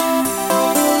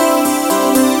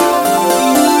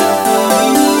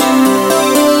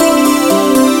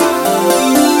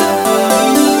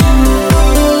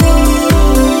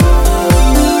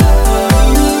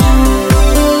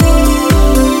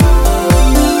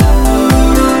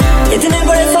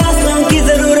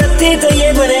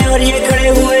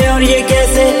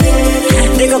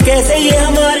कैसे ये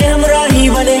हमारे हमराही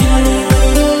बने।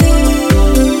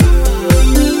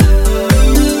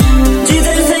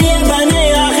 जिधर से ये बने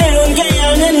आखिर उनके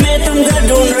आंगन में तुम घर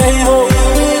ढूंढ रहे हो।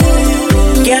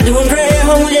 क्या ढूंढ रहे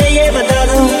हो मुझे ये बता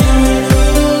दो।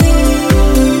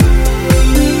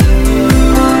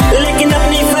 लेकिन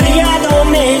अपनी फरियादों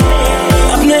में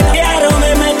अपने प्यारों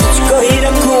में मैं तुझको ही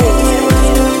रखूं।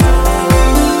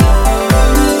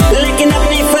 लेकिन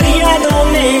अपनी फरियादों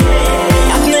में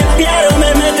अपने प्यारों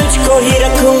में मैं तुझको ही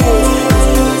रखूं।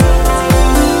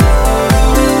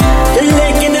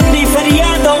 लेकिन अपनी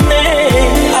फरियादों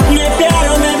में अपने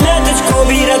प्यारों में मैं तुझको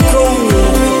भी रखूं।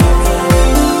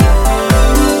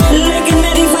 लेकिन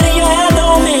मेरी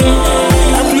फरियादों में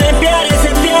अपने प्यारे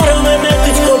से प्यारों में मैं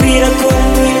तुझको भी रखूं।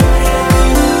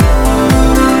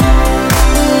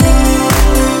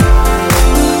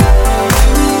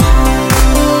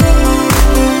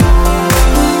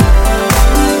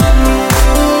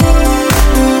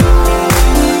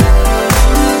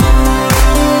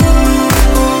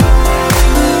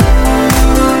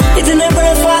 इतने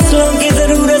बड़े फासलों की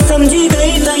जरूरत समझी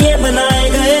गई तो ये बनाए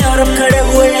गए और अब खड़े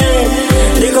हुए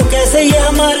हैं। देखो कैसे ये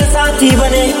हमारे साथी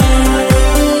बने।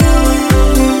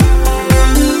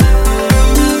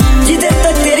 जिधर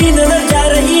तक तेरी नजर जा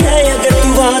रही है अगर तू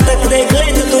वहां तक देख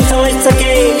ले तो तू समझ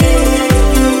सके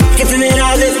कितने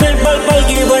राज इसमें पल पल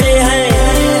के बड़े हैं।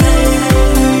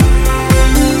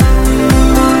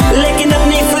 लेकिन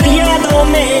अपनी फरियादों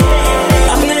में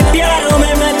अपने प्यारों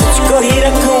में मैं तुझको ही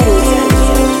रखूं।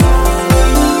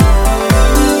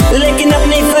 लेकिन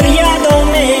अपनी फरियादों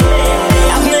में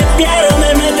अपने प्यारों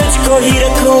में मैं तुझको ही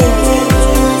रखूं।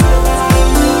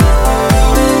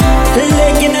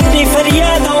 लेकिन अपनी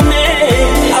फरियादों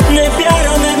में अपने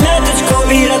प्यारों में मैं तुझको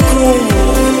भी रखूं।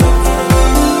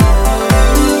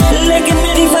 लेकिन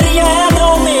मेरी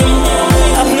फरियादों में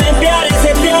अपने प्यारे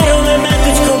से प्यारों में मैं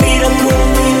तुझको भी रखूं।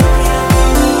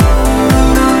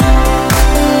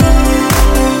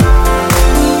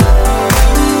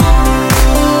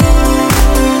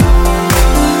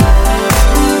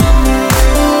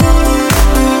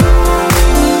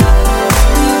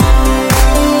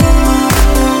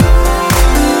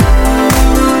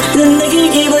 जिंदगी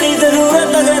की बड़ी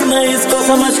जरूरत अगर मैं इसको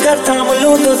समझ कर थाम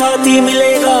लूं तो साथी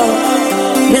मिलेगा।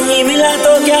 नहीं मिला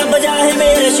तो क्या बजा है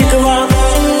मेरे शिकवा।